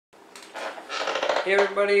Hey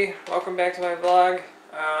everybody, welcome back to my vlog.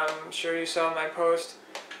 I'm sure you saw my post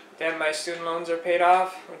that my student loans are paid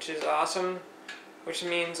off, which is awesome. Which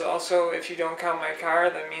means also, if you don't count my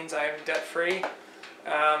car, that means I'm debt free.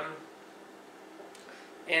 And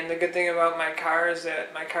the good thing about my car is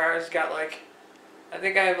that my car has got I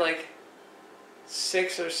think I have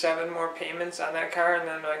 6 or 7 more payments on that car, and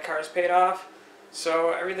then my car's paid off.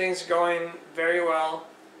 So everything's going very well.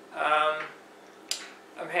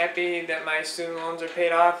 I'm happy that my student loans are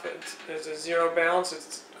paid off. There's a zero balance.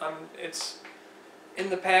 It's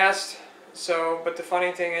in the past. So, but the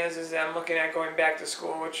funny thing is that I'm looking at going back to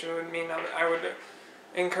school, which would mean I would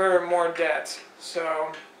incur more debt.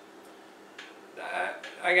 So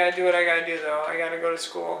I gotta do what I gotta do, though. I gotta go to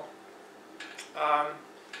school. If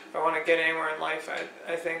I want to get anywhere in life,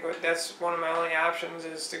 I think that's one of my only options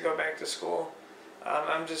is to go back to school.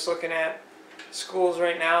 I'm just looking at schools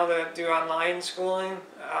right now that do online schooling.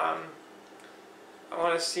 I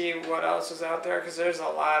want to see what else is out there because there's a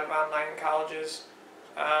lot of online colleges.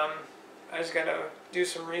 I just got to do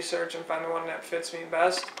some research and find the one that fits me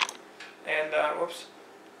best. And,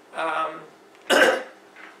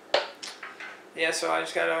 yeah, so I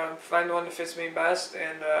just got to find the one that fits me best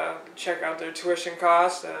and check out their tuition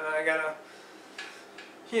costs. And I got to,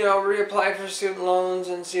 reapply for student loans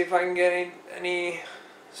and see if I can get any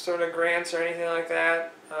sort of grants or anything like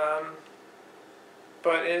that.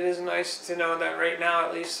 But it is nice to know that right now,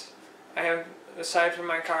 at least, I have, aside from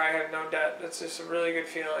my car, I have no debt. That's just a really good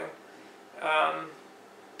feeling.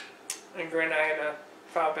 And granted, I had to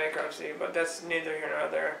file bankruptcy, but that's neither here nor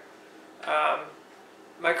there.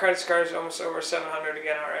 My credit score is almost over 700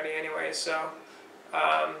 again already anyway, so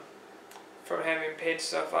from having paid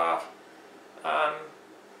stuff off.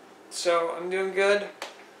 So I'm doing good.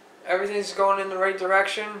 Everything's going in the right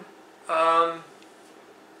direction.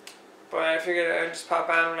 But I figured I'd just pop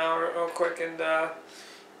on now real quick and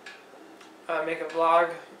make a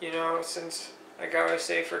vlog, since, like I always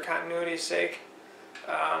say, for continuity's sake.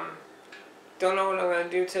 Don't know what I'm going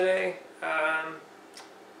to do today.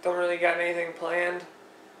 Don't really got anything planned.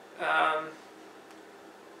 I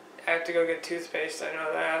have to go get toothpaste, I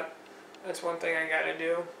know that. That's one thing I got to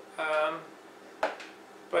do.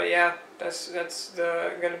 But yeah, that's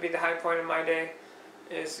going to be the high point of my day,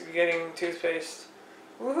 is getting toothpaste.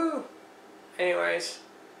 Woohoo! Anyways,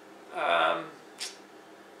 yeah,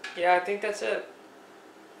 I think that's it.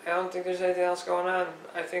 I don't think there's anything else going on.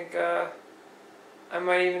 I think I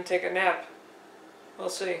might even take a nap. We'll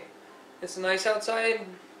see. It's nice outside,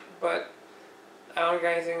 but I don't got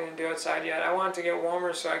anything to do outside yet. I want it to get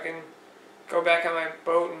warmer so I can go back on my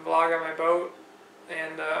boat and vlog on my boat,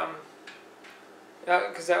 and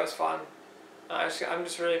because that was fun. I'm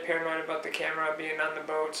just really paranoid about the camera being on the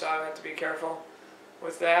boat, so I have to be careful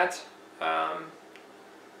with that.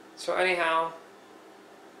 So anyhow,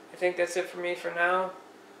 I think that's it for me for now.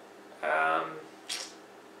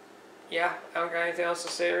 Yeah, I don't got anything else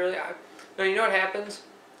to say really. No, you know what happens?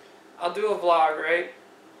 I'll do a vlog, right?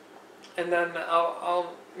 And then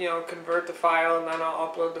I'll convert the file, and then I'll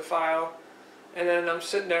upload the file. And then I'm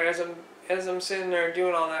sitting there, as I'm sitting there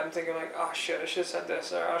doing all that, I'm thinking like, oh shit, I should have said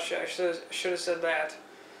this, or oh shit, I should have said that.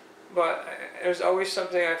 But there's always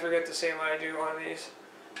something I forget to say when I do one of these.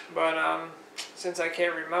 But since I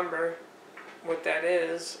can't remember what that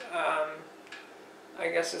is, I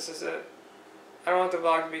guess this is it. I don't want the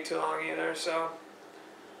vlog to be too long either, so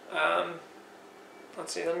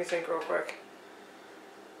let's see, let me think real quick.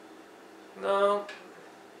 No,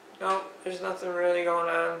 there's nothing really going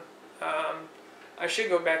on. I should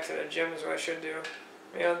go back to the gym is what I should do.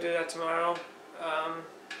 Maybe I'll do that tomorrow.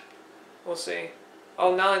 We'll see.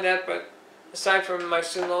 Oh, not only that, but aside from my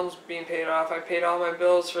student loans being paid off, I paid all my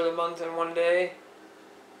bills for the month in one day.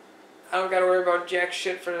 I don't gotta worry about jack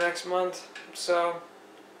shit for the next month. So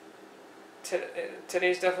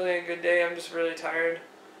today's definitely a good day. I'm just really tired.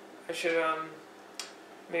 I should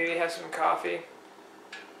maybe have some coffee.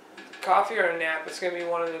 Coffee or a nap. It's gonna be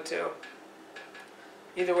one of the two.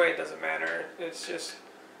 Either way, it doesn't matter. It's just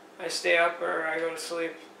I stay up or I go to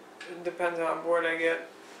sleep. It depends on how bored I get.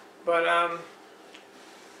 But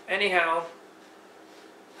anyhow,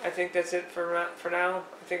 I think that's it for now.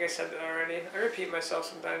 I think I said that already. I repeat myself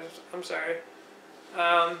sometimes. I'm sorry.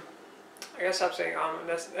 I gotta stop saying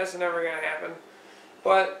that's never gonna happen.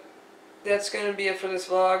 But that's gonna be it for this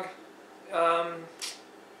vlog.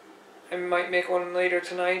 I might make one later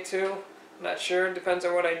tonight too. Not sure. Depends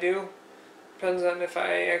on what I do. Depends on if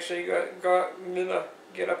I actually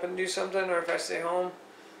get up and do something, or if I stay home.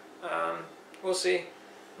 We'll see.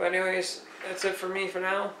 But anyways, that's it for me for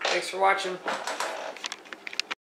now. Thanks for watching.